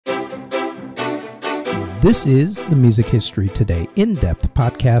This is the Music History Today in-depth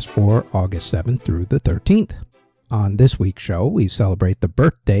podcast for August 7th through the 13th. On this week's show, we celebrate the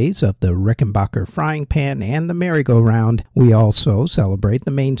birthdays of the Rickenbacker Frying Pan and the Merry-Go-Round. We also celebrate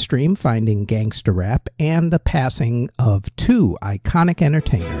the mainstream finding gangsta rap and the passing of two iconic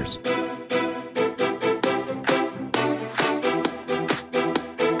entertainers.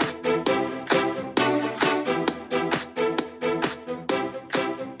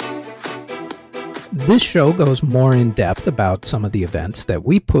 This show goes more in depth about some of the events that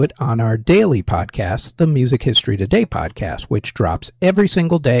we put on our daily podcast, the Music History Today podcast, which drops every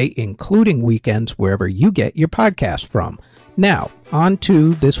single day, including weekends, wherever you get your podcast from. Now, on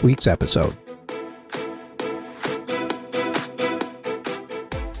to this week's episode.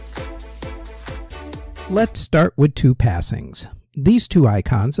 Let's start with two passings. These two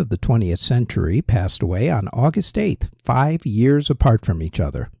icons of the 20th century passed away on August 8th, 5 years apart from each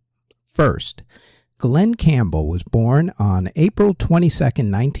other. First, Glen Campbell was born on April 22,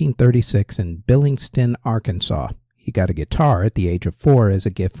 1936 in Billington, Arkansas. He got a guitar at the age of 4 as a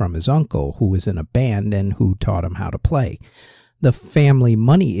gift from his uncle, who was in a band and who taught him how to play. The family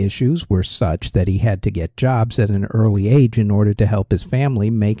money issues were such that he had to get jobs at an early age in order to help his family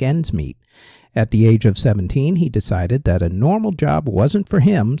make ends meet. At the age of 17, he decided that a normal job wasn't for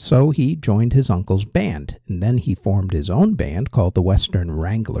him, so he joined his uncle's band, and then he formed his own band called the Western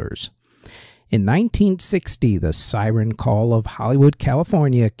Wranglers. In 1960, the siren call of Hollywood,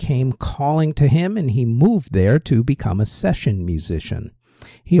 California came calling to him, and he moved there to become a session musician.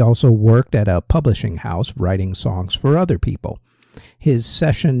 He also worked at a publishing house writing songs for other people. His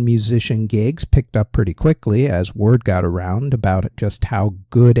session musician gigs picked up pretty quickly as word got around about just how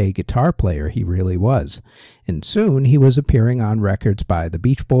good a guitar player he really was. And soon he was appearing on records by the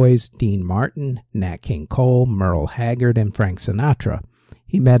Beach Boys, Dean Martin, Nat King Cole, Merle Haggard, and Frank Sinatra.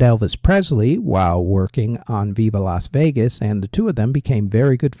 He met Elvis Presley while working on Viva Las Vegas, and the two of them became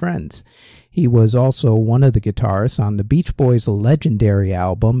very good friends. He was also one of the guitarists on the Beach Boys' legendary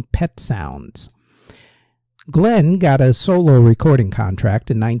album, Pet Sounds. Glen got a solo recording contract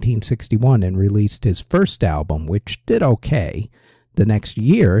in 1961 and released his first album, which did okay. The next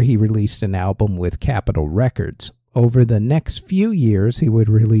year, he released an album with Capitol Records. Over the next few years, he would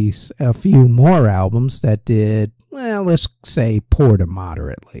release a few more albums that did, well, let's say poor to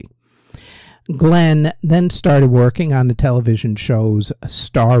moderately. Glen then started working on the television shows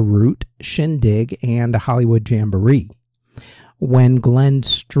Star Route, Shindig, and Hollywood Jamboree. When Glen's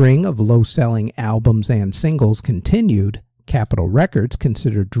string of low-selling albums and singles continued, Capitol Records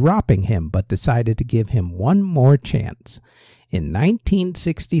considered dropping him but decided to give him one more chance. In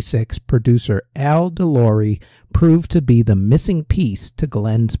 1966, producer Al DeLory proved to be the missing piece to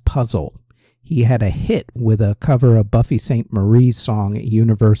Glen's puzzle. He had a hit with a cover of Buffy St. Marie's song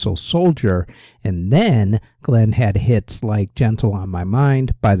Universal Soldier, and then Glen had hits like Gentle on My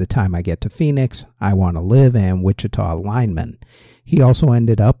Mind, By the Time I Get to Phoenix, I Want to Live, and Wichita Lineman. He also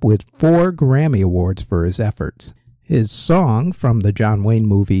ended up with 4 Grammy Awards for his efforts. His song from the John Wayne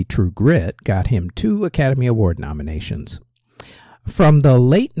movie True Grit got him 2 Academy Award nominations. From the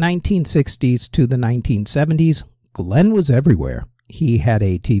late 1960s to the 1970s, Glen was everywhere. He had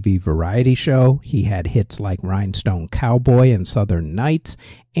a TV variety show, he had hits like Rhinestone Cowboy and Southern Nights,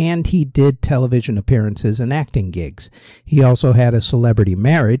 and he did television appearances and acting gigs. He also had a celebrity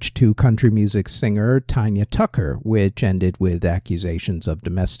marriage to country music singer Tanya Tucker, which ended with accusations of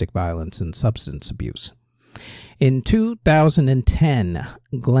domestic violence and substance abuse. In 2010,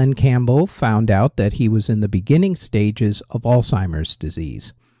 Glen Campbell found out that he was in the beginning stages of Alzheimer's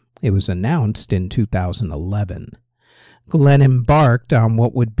disease. It was announced in 2011. Glen embarked on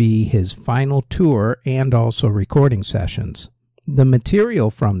what would be his final tour and also recording sessions. The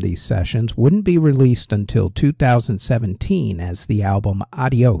material from these sessions wouldn't be released until 2017 as the album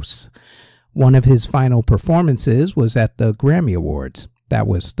Adios. One of his final performances was at the Grammy Awards. That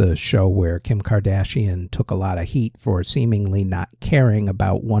was the show where Kim Kardashian took a lot of heat for seemingly not caring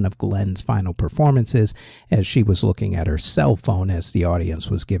about one of Glen's final performances, as she was looking at her cell phone as the audience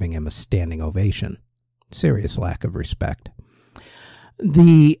was giving him a standing ovation. Serious lack of respect.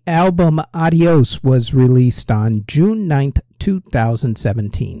 The album Adios was released on June 9th,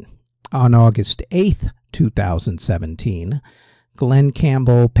 2017. On August 8th, 2017, Glen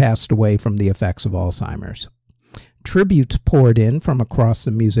Campbell passed away from the effects of Alzheimer's. Tributes poured in from across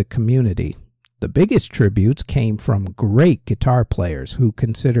the music community. The biggest tributes came from great guitar players who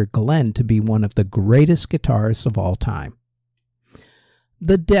consider Glen to be one of the greatest guitarists of all time.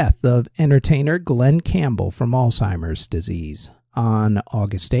 The death of entertainer Glen Campbell from Alzheimer's disease on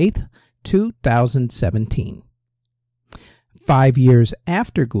August 8th, 2017. 5 years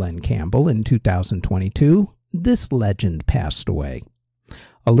after Glen Campbell in 2022, this legend passed away.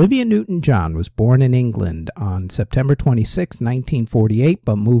 Olivia Newton-John was born in England on September 26, 1948,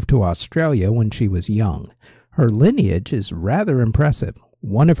 but moved to Australia when she was young. Her lineage is rather impressive.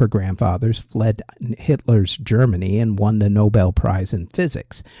 One of her grandfathers fled Hitler's Germany and won the Nobel Prize in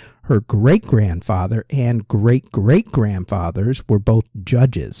Physics. Her great-grandfather and great-great-grandfathers were both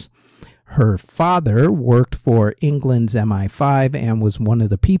judges. Her father worked for England's MI5 and was one of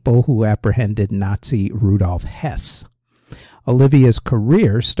the people who apprehended Nazi Rudolf Hess. Olivia's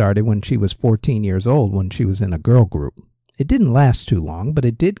career started when she was 14 years old when she was in a girl group. It didn't last too long, but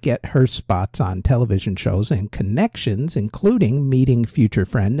it did get her spots on television shows and connections, including meeting future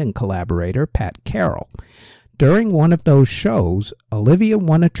friend and collaborator Pat Carroll. During one of those shows, Olivia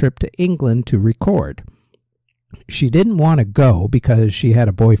won a trip to England to record. She didn't want to go because she had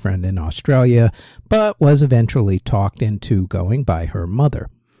a boyfriend in Australia, but was eventually talked into going by her mother.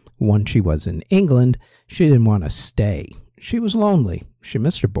 Once she was in England, she didn't want to stay. She was lonely. She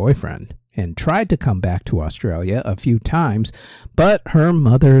missed her boyfriend and tried to come back to Australia a few times, but her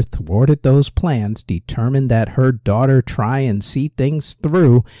mother thwarted those plans, determined that her daughter try and see things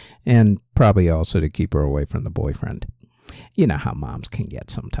through, and probably also to keep her away from the boyfriend. You know how moms can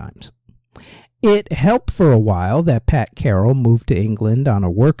get sometimes. It helped for a while that Pat Carroll moved to England on a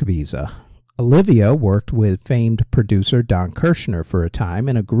work visa. Olivia worked with famed producer Don Kirshner for a time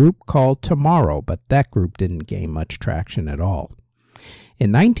in a group called Tomorrow, but that group didn't gain much traction at all.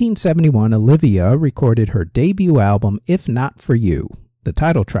 In 1971, Olivia recorded her debut album, If Not For You. The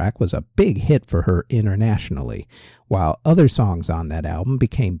title track was a big hit for her internationally, while other songs on that album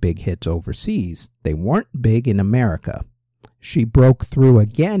became big hits overseas. They weren't big in America. She broke through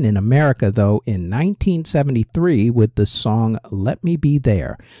again in America, though, in 1973 with the song Let Me Be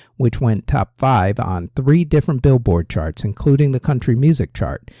There, which went top 5 on 3 different Billboard charts, including the country music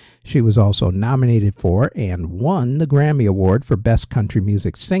chart. She was also nominated for and won the Grammy Award for Best Country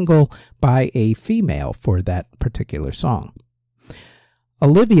Music Single by a female for that particular song.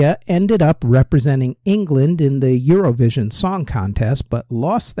 Olivia ended up representing England in the Eurovision Song Contest, but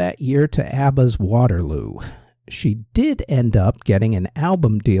lost that year to ABBA's Waterloo. She did end up getting an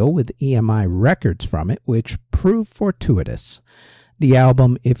album deal with EMI Records from it, which proved fortuitous. The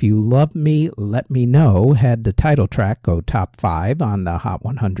album If You Love Me, Let Me Know had the title track go top 5 on the Hot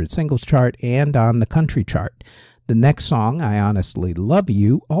 100 Singles chart and on the country chart. The next song, I Honestly Love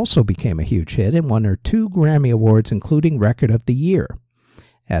You, also became a huge hit and won her 2 Grammy Awards, including Record of the Year.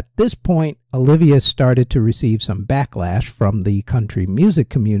 At this point, Olivia started to receive some backlash from the country music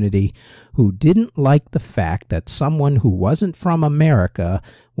community, who didn't like the fact that someone who wasn't from America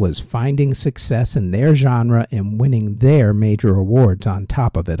was finding success in their genre and winning their major awards on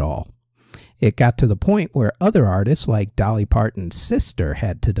top of it all. It got to the point where other artists like Dolly Parton's sister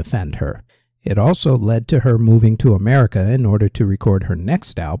had to defend her. It also led to her moving to America in order to record her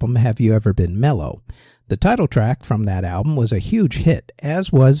next album, Have You Ever Been Mellow? The title track from that album was a huge hit,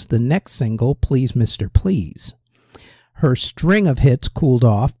 as was the next single, Please Mr. Please. Her string of hits cooled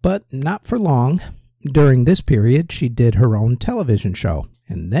off, but not for long. During this period, she did her own television show,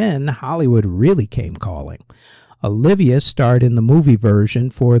 and then Hollywood really came calling. Olivia starred in the movie version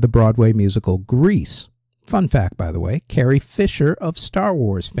for the Broadway musical Grease. Fun fact, by the way, Carrie Fisher of Star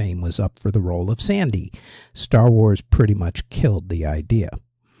Wars fame was up for the role of Sandy. Star Wars pretty much killed the idea.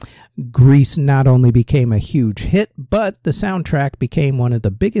 Grease not only became a huge hit, but the soundtrack became one of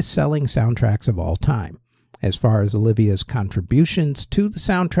the biggest selling soundtracks of all time. As far as Olivia's contributions to the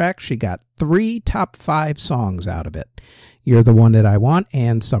soundtrack, she got 3 top 5 songs out of it. You're the One That I Want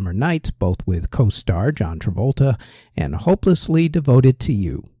and Summer Nights, both with co-star John Travolta, and Hopelessly Devoted to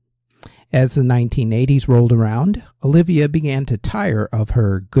You. As the 1980s rolled around, Olivia began to tire of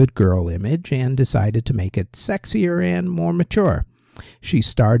her good girl image and decided to make it sexier and more mature. She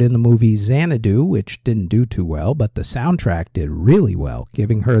starred in the movie Xanadu, which didn't do too well, but the soundtrack did really well,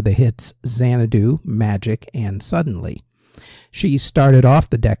 giving her the hits Xanadu, Magic, and Suddenly. She started off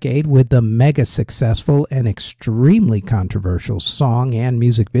the decade with the mega successful and extremely controversial song and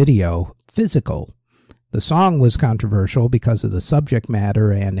music video, Physical. The song was controversial because of the subject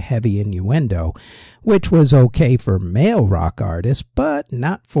matter and heavy innuendo, which was okay for male rock artists, but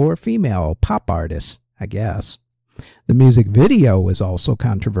not for female pop artists, I guess. The music video was also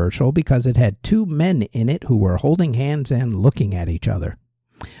controversial because it had 2 men in it who were holding hands and looking at each other.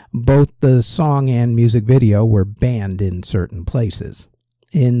 Both the song and music video were banned in certain places.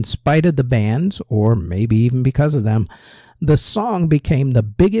 In spite of the bans, or maybe even because of them, the song became the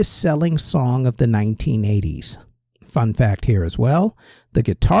biggest selling song of the 1980s. Fun fact here as well, the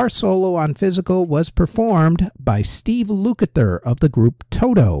guitar solo on Physical was performed by Steve Lukather of the group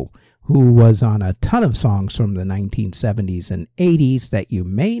Toto, who was on a ton of songs from the 1970s and 80s that you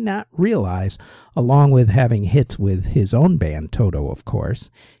may not realize, along with having hits with his own band, Toto, of course.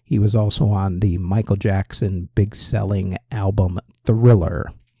 He was also on the Michael Jackson big-selling album Thriller.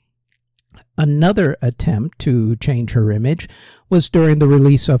 Another attempt to change her image was during the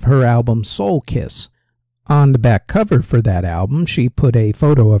release of her album Soul Kiss. On the back cover for that album, she put a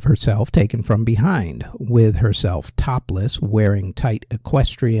photo of herself taken from behind, with herself topless, wearing tight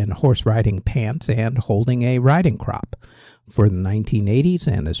equestrian horse riding pants and holding a riding crop. For the 1980s,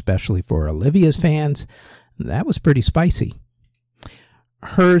 and especially for Olivia's fans, that was pretty spicy.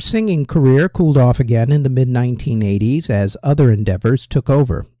 Her singing career cooled off again in the mid-1980s as other endeavors took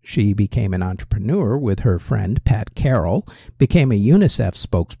over. She became an entrepreneur with her friend Pat Carroll, became a UNICEF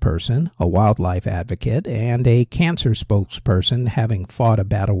spokesperson, a wildlife advocate, and a cancer spokesperson, having fought a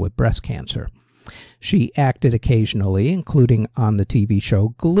battle with breast cancer. She acted occasionally, including on the TV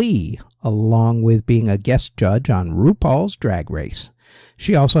show Glee, along with being a guest judge on RuPaul's Drag Race.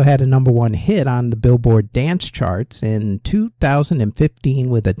 She also had a #1 hit on the Billboard dance charts in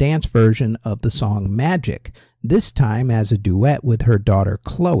 2015 with a dance version of the song Magic, this time as a duet with her daughter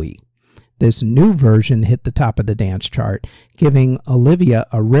Chloe. This new version hit the top of the dance chart, giving Olivia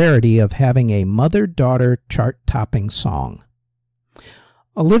a rarity of having a mother-daughter chart-topping song.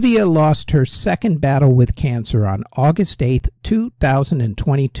 Olivia lost her second battle with cancer on August 8,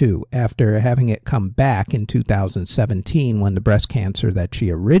 2022, after having it come back in 2017 when the breast cancer that she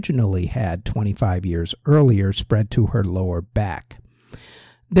originally had 25 years earlier spread to her lower back.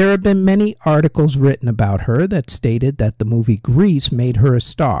 There have been many articles written about her that stated that the movie Grease made her a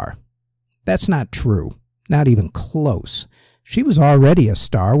star. That's not true, not even close. She was already a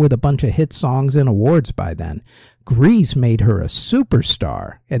star with a bunch of hit songs and awards by then. Grease made her a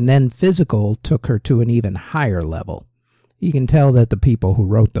superstar, and then Physical took her to an even higher level. You can tell that the people who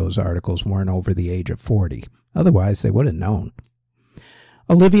wrote those articles weren't over the age of 40. Otherwise, they would have known.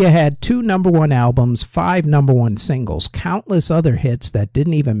 Olivia had 2 #1 albums, 5 #1 singles, countless other hits that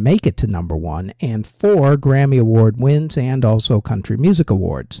didn't even make it to #1, and 4 Grammy Award wins and also Country Music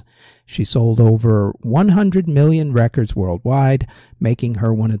Awards. She sold over 100 million records worldwide, making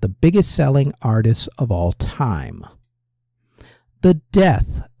her one of the biggest-selling artists of all time. The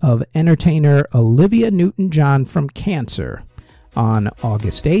death of entertainer Olivia Newton-John from cancer on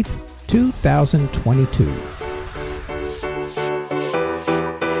August 8, 2022.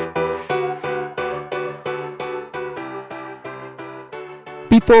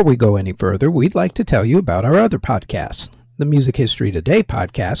 Before we go any further, we'd like to tell you about our other podcasts. The Music History Today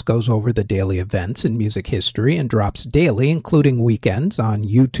podcast goes over the daily events in music history and drops daily, including weekends, on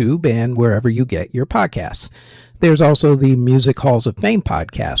YouTube and wherever you get your podcasts. There's also the Music Halls of Fame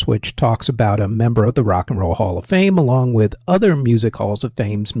podcast, which talks about a member of the Rock and Roll Hall of Fame, along with other Music Halls of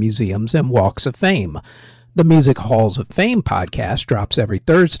Fame's museums and walks of fame. The Music Halls of Fame podcast drops every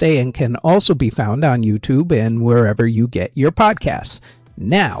Thursday and can also be found on YouTube and wherever you get your podcasts.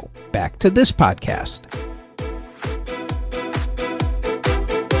 Now, back to this podcast.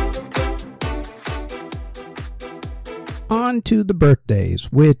 On to the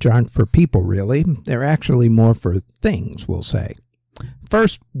birthdays, which aren't for people really. They're actually more for things, we'll say.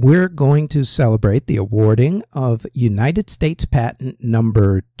 First, we're going to celebrate the awarding of United States Patent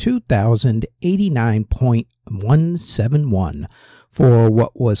number 2089.171 for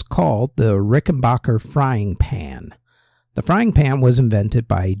what was called the Rickenbacker Frying Pan. The frying pan was invented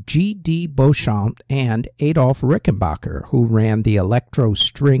by G.D. Beauchamp and Adolf Rickenbacker, who ran the Electro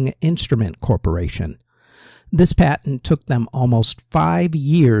String Instrument Corporation. This patent took them almost 5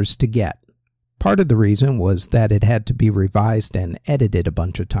 years to get. Part of the reason was that it had to be revised and edited a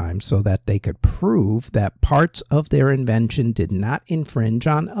bunch of times so that they could prove that parts of their invention did not infringe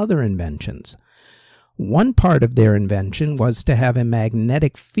on other inventions. One part of their invention was to have a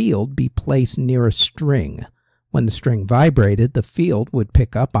magnetic field be placed near a string. When the string vibrated, the field would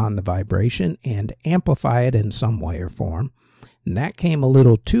pick up on the vibration and amplify it in some way or form. And that came a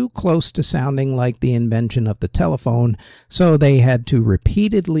little too close to sounding like the invention of the telephone, so they had to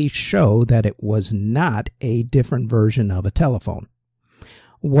repeatedly show that it was not a different version of a telephone.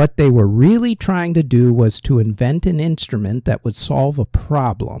 What they were really trying to do was to invent an instrument that would solve a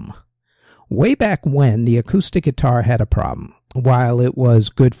problem. Way back when, the acoustic guitar had a problem. While it was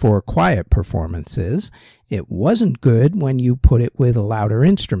good for quiet performances, it wasn't good when you put it with louder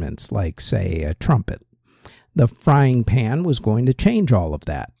instruments, like, say, a trumpet. The frying pan was going to change all of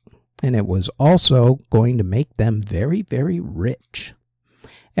that, and it was also going to make them very, very rich.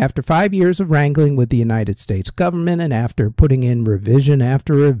 After 5 years of wrangling with the United States government and after putting in revision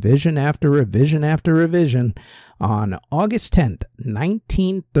after revision after revision after revision, on August 10th,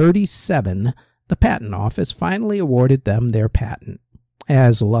 1937, the Patent Office finally awarded them their patent.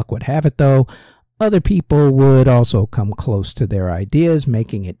 As luck would have it, though, other people would also come close to their ideas,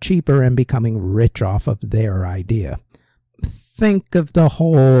 making it cheaper and becoming rich off of their idea. Think of the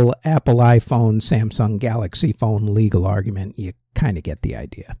whole Apple iPhone, Samsung Galaxy phone legal argument. You kind of get the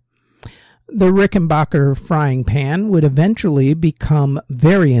idea. The Rickenbacker Frying Pan would eventually become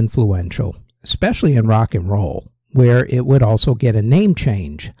very influential, especially in rock and roll, where it would also get a name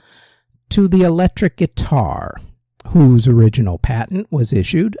change to the electric guitar, whose original patent was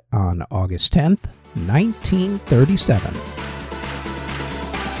issued on August 10th, 1937.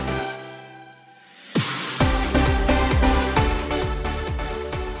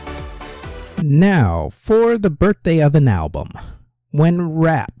 Now, for the birthday of an album. When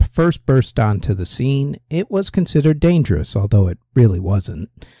rap first burst onto the scene, it was considered dangerous, although it really wasn't.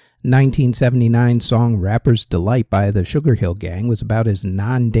 1979 song Rapper's Delight by the Sugar Hill Gang was about as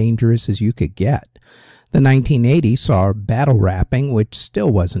non-dangerous as you could get. The 1980s saw battle rapping, which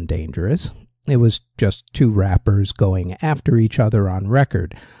still wasn't dangerous. It was just two rappers going after each other on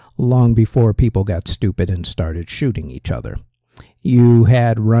record, long before people got stupid and started shooting each other. You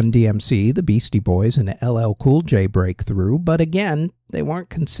had Run DMC, the Beastie Boys, and LL Cool J break through, but again, they weren't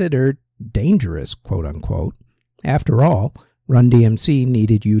considered dangerous, quote-unquote. After all, Run DMC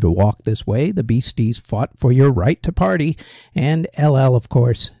needed you to walk this way, the Beasties fought for your right to party, and LL, of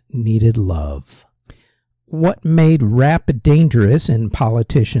course, needed love. What made rap dangerous in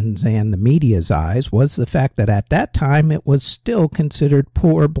politicians' and the media's eyes was the fact that at that time it was still considered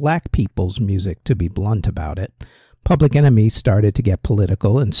poor black people's music, to be blunt about it. Public Enemy started to get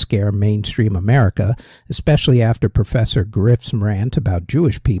political and scare mainstream America, especially after Professor Griff's rant about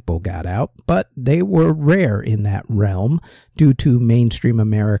Jewish people got out, but they were rare in that realm due to mainstream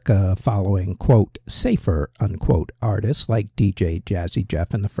America following, quote, safer, unquote, artists like DJ Jazzy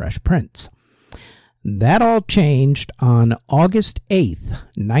Jeff and the Fresh Prince. That all changed on August 8th,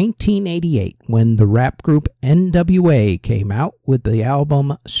 1988, when the rap group NWA came out with the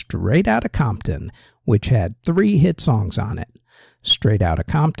album Straight Outta Compton, which had 3 hit songs on it. Straight Outta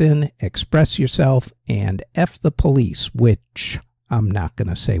Compton, Express Yourself, and F the Police, which I'm not going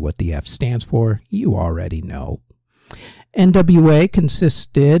to say what the F stands for. You already know. NWA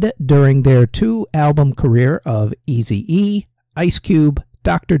consisted during their 2-album career of Eazy-E, Ice Cube,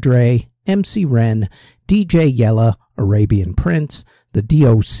 Dr. Dre, MC Ren, DJ Yella, Arabian Prince, the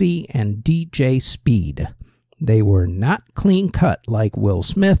DOC, and DJ Speed. They were not clean-cut like Will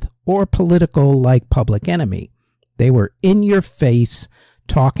Smith or political like Public Enemy. They were in your face,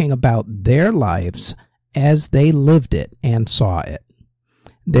 talking about their lives as they lived it and saw it.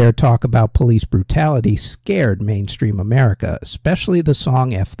 Their talk about police brutality scared mainstream America, especially the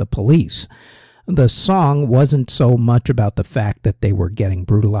song F the Police. The song wasn't so much about the fact that they were getting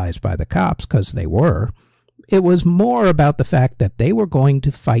brutalized by the cops, because they were. It was more about the fact that they were going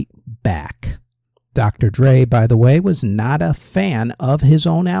to fight back. Dr. Dre, by the way, was not a fan of his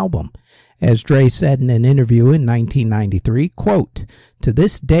own album. As Dre said in an interview in 1993, quote, "To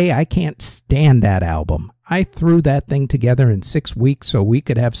this day, I can't stand that album. I threw that thing together in 6 weeks so we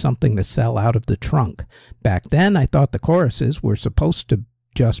could have something to sell out of the trunk. Back then, I thought the choruses were supposed to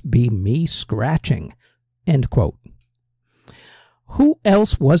just be me scratching." End quote. Who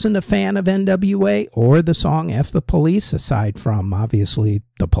else wasn't a fan of NWA or the song F the Police, aside from, obviously,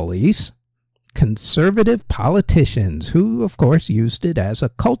 the police? Conservative politicians, who, of course, used it as a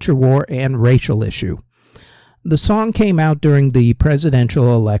culture war and racial issue. The song came out during the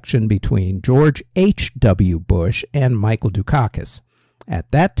presidential election between George H.W. Bush and Michael Dukakis.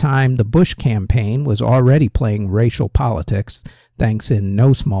 At that time, the Bush campaign was already playing racial politics, thanks in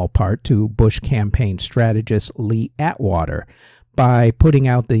no small part to Bush campaign strategist Lee Atwater, by putting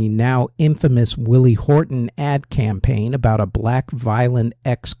out the now infamous Willie Horton ad campaign about a black violent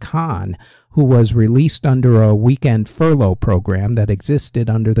ex-con who was released under a weekend furlough program that existed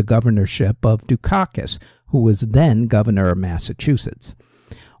under the governorship of Dukakis, who was then governor of Massachusetts.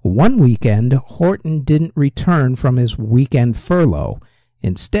 One weekend, Horton didn't return from his weekend furlough.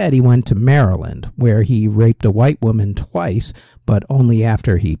 Instead, he went to Maryland, where he raped a white woman twice, but only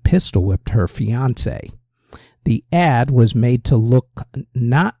after he pistol-whipped her fiancé. The ad was made to look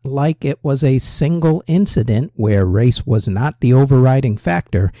not like it was a single incident where race was not the overriding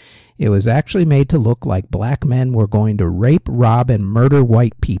factor. It was actually made to look like black men were going to rape, rob, and murder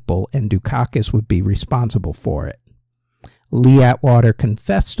white people, and Dukakis would be responsible for it. Lee Atwater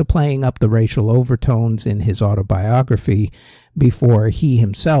confessed to playing up the racial overtones in his autobiography before he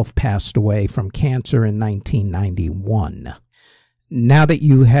himself passed away from cancer in 1991. Now that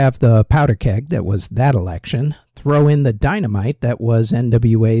you have the powder keg that was that election, throw in the dynamite that was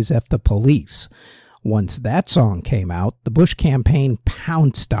NWA's F the Police. Once that song came out, the Bush campaign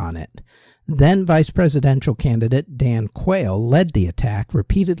pounced on it. Then vice presidential candidate Dan Quayle led the attack,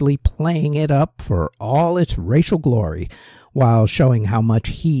 repeatedly playing it up for all its racial glory, while showing how much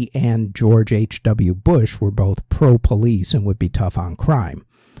he and George H.W. Bush were both pro-police and would be tough on crime.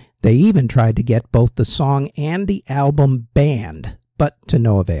 They even tried to get both the song and the album banned, but to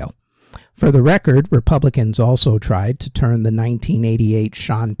no avail. For the record, Republicans also tried to turn the 1988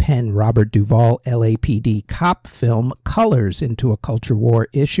 Sean Penn, Robert Duvall LAPD cop film Colors into a culture war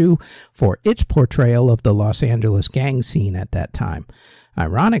issue for its portrayal of the Los Angeles gang scene at that time.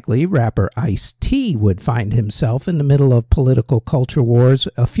 Ironically, rapper Ice-T would find himself in the middle of political culture wars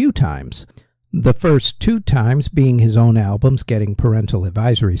a few times. The first 2 times being his own albums getting parental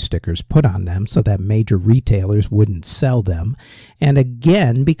advisory stickers put on them so that major retailers wouldn't sell them, and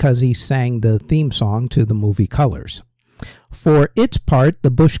again because he sang the theme song to the movie Colors. For its part,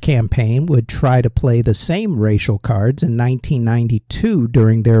 the Bush campaign would try to play the same racial cards in 1992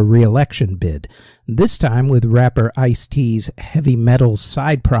 during their re-election bid, this time with rapper Ice-T's heavy metal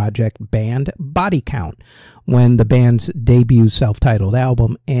side project band Body Count, when the band's debut self-titled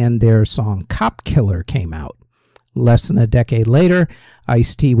album and their song Cop Killer came out. Less than a decade later,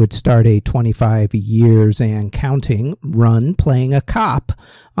 Ice-T would start a 25 years and counting run playing a cop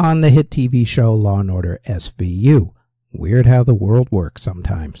on the hit TV show Law & Order SVU. Weird how the world works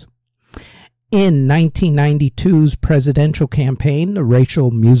sometimes. In 1992's presidential campaign, the racial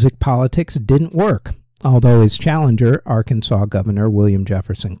music politics didn't work, although his challenger, Arkansas Governor William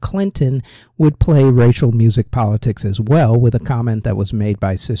Jefferson Clinton, would play racial music politics as well with a comment that was made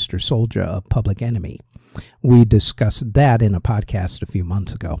by Sister Souljah of Public Enemy. We discussed that in a podcast a few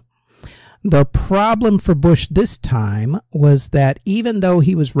months ago. The problem for Bush this time was that even though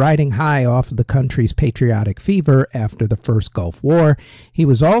he was riding high off of the country's patriotic fever after the first Gulf War, he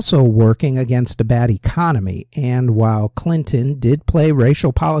was also working against a bad economy, and while Clinton did play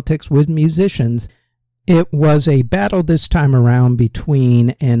racial politics with musicians, it was a battle this time around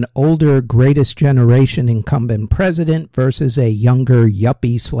between an older greatest generation incumbent president versus a younger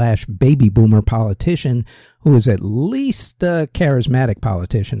yuppie/baby boomer politician who was at least a charismatic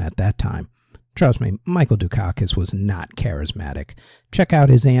politician at that time. Trust me, Michael Dukakis was not charismatic. Check out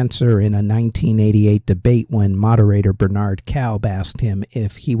his answer in a 1988 debate when moderator Bernard Kalb asked him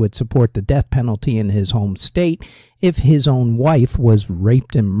if he would support the death penalty in his home state if his own wife was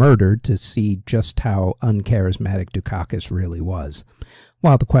raped and murdered, to see just how uncharismatic Dukakis really was.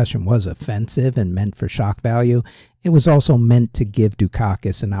 While the question was offensive and meant for shock value, it was also meant to give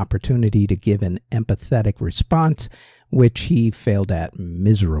Dukakis an opportunity to give an empathetic response, which he failed at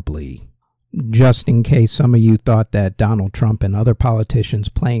miserably. Just in case some of you thought that Donald Trump and other politicians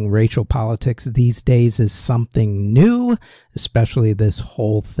playing racial politics these days is something new, especially this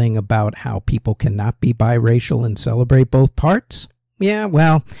whole thing about how people cannot be biracial and celebrate both parts. Yeah,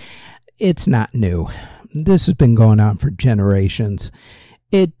 well, it's not new. This has been going on for generations.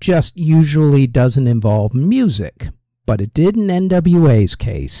 It just usually doesn't involve music, but it did in NWA's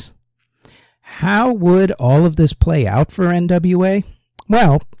case. How would all of this play out for NWA?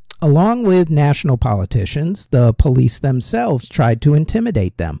 Well, along with national politicians, the police themselves tried to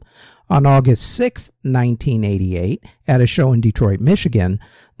intimidate them. On August 6, 1988, at a show in Detroit, Michigan,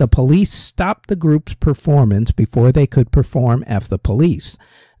 the police stopped the group's performance before they could perform F the Police.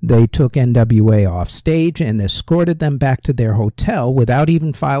 They took NWA off stage and escorted them back to their hotel without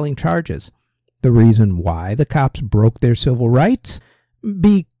even filing charges. The reason why the cops broke their civil rights?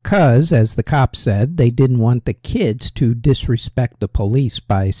 Because, as the cops said, they didn't want the kids to disrespect the police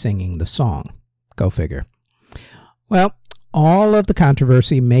by singing the song. Go figure. Well, all of the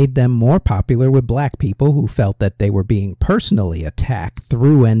controversy made them more popular with black people who felt that they were being personally attacked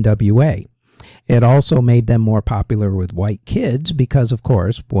through NWA. It also made them more popular with white kids because, of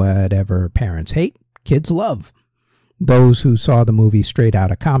course, whatever parents hate, kids love. Those who saw the movie Straight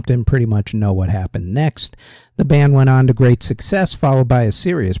Outta Compton pretty much know what happened next. The band went on to great success, followed by a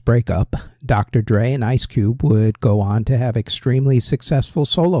serious breakup. Dr. Dre and Ice Cube would go on to have extremely successful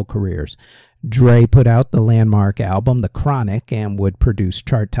solo careers. Dre put out the landmark album The Chronic and would produce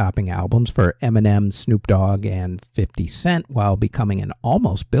chart-topping albums for Eminem, Snoop Dogg, and 50 Cent while becoming an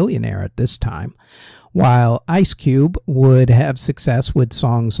almost billionaire at this time, while Ice Cube would have success with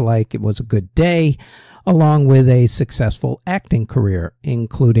songs like It Was a Good Day, along with a successful acting career,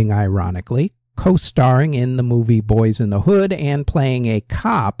 including, ironically, co-starring in the movie Boys in the Hood and playing a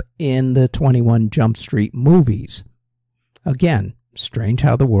cop in the 21 Jump Street movies. Again, strange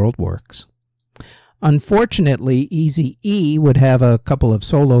how the world works. Unfortunately, Eazy-E would have a couple of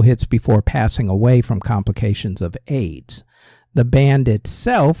solo hits before passing away from complications of AIDS. The band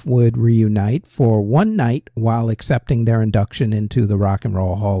itself would reunite for one night while accepting their induction into the Rock and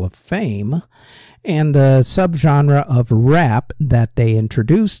Roll Hall of Fame, and the subgenre of rap that they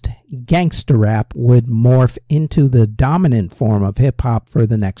introduced, gangsta rap, would morph into the dominant form of hip-hop for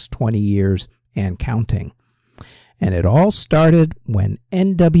the next 20 years and counting. And it all started when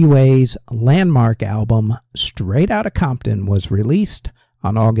NWA's landmark album, Straight Outta Compton, was released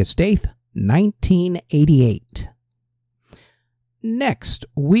on August 8th, 1988. Next,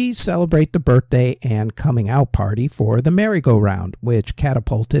 we celebrate the birthday and coming out party for the merry-go-round, which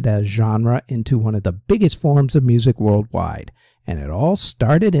catapulted a genre into one of the biggest forms of music worldwide, and it all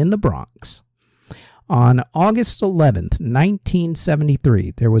started in the Bronx. On August 11th,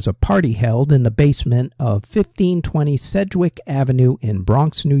 1973, there was a party held in the basement of 1520 Sedgwick Avenue in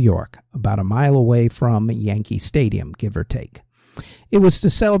Bronx, New York, about a mile away from Yankee Stadium, give or take. It was to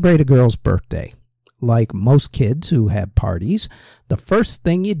celebrate a girl's birthday. Like most kids who have parties, the first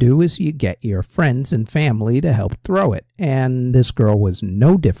thing you do is you get your friends and family to help throw it, and this girl was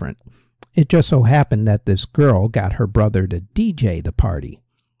no different. It just so happened that this girl got her brother to DJ the party.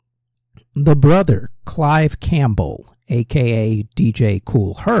 The brother, Clive Campbell, a.k.a. DJ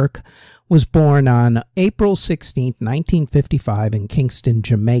Kool Herc, was born on April 16, 1955 in Kingston,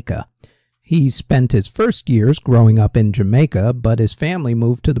 Jamaica. He spent his first years growing up in Jamaica, but his family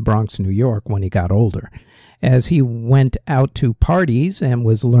moved to the Bronx, New York when he got older. As he went out to parties and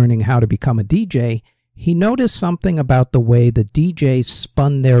was learning how to become a DJ, he noticed something about the way the DJs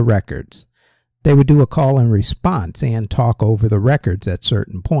spun their records. They would do a call and response and talk over the records at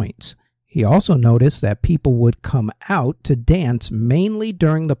certain points. He also noticed that people would come out to dance mainly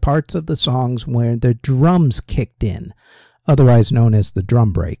during the parts of the songs where the drums kicked in, otherwise known as the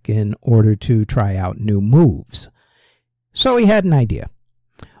drum break, in order to try out new moves. So he had an idea.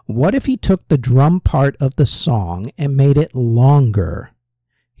 What if he took the drum part of the song and made it longer?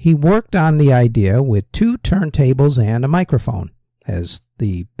 He worked on the idea with 2 turntables and a microphone, as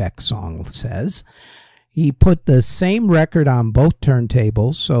the Beck song says. He put the same record on both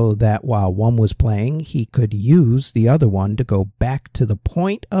turntables so that while one was playing, he could use the other one to go back to the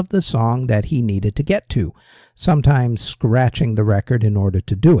point of the song that he needed to get to, sometimes scratching the record in order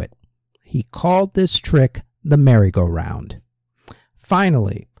to do it. He called this trick the merry-go-round.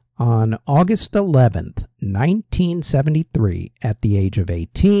 Finally, on August 11th, 1973, at the age of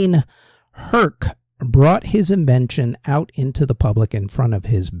 18, Herc brought his invention out into the public in front of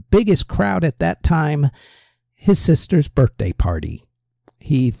his biggest crowd at that time, his sister's birthday party.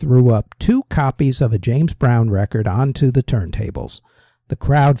 He threw up 2 copies of a James Brown record onto the turntables. The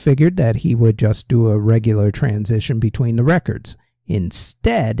crowd figured that he would just do a regular transition between the records.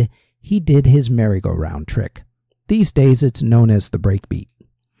 Instead, he did his merry-go-round trick. These days it's known as the breakbeat.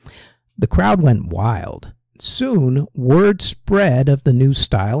 The crowd went wild. Soon, word spread of the new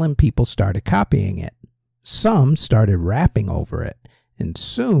style and people started copying it. Some started rapping over it, and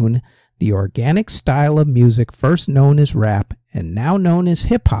soon the organic style of music first known as rap and now known as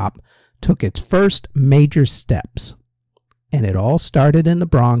hip-hop took its first major steps. And it all started in the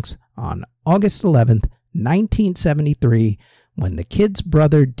Bronx on August 11th, 1973, when the kid's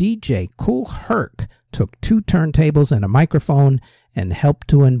brother DJ Kool Herc took 2 turntables and a microphone and helped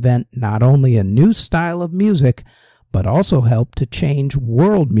to invent not only a new style of music, but also helped to change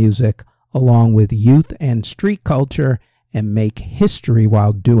world music along with youth and street culture and make history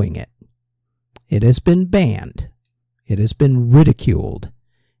while doing it. It has been banned. It has been ridiculed.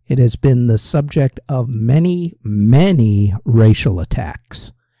 It has been the subject of many, many racial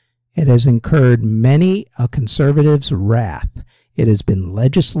attacks. It has incurred many a conservative's wrath. It has been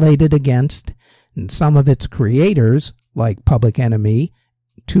legislated against, and some of its creators, like Public Enemy,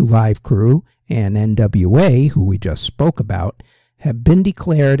 2 Live Crew, and NWA, who we just spoke about, have been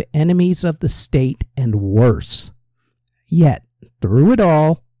declared enemies of the state and worse. Yet, through it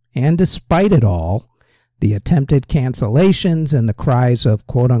all, and despite it all, the attempted cancellations and the cries of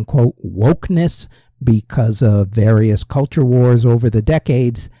quote-unquote wokeness because of various culture wars over the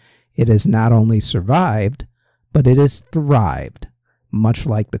decades, it has not only survived, but it has thrived, much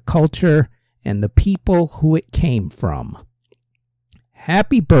like the culture and the people who it came from.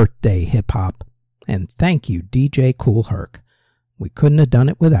 Happy birthday, hip-hop, and thank you, DJ Kool Herc. We couldn't have done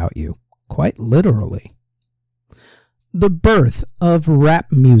it without you, quite literally. The birth of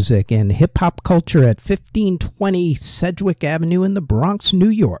rap music and hip-hop culture at 1520 Sedgwick Avenue in the Bronx, New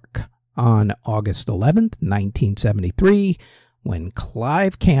York. On August 11th, 1973, when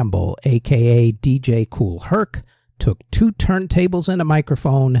Clive Campbell, aka DJ Kool Herc, took 2 turntables and a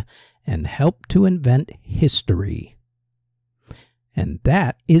microphone and helped to invent history. And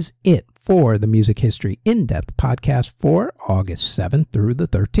that is it for the Music History In-Depth podcast for August 7th through the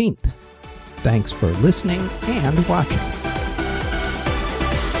 13th. Thanks for listening and watching.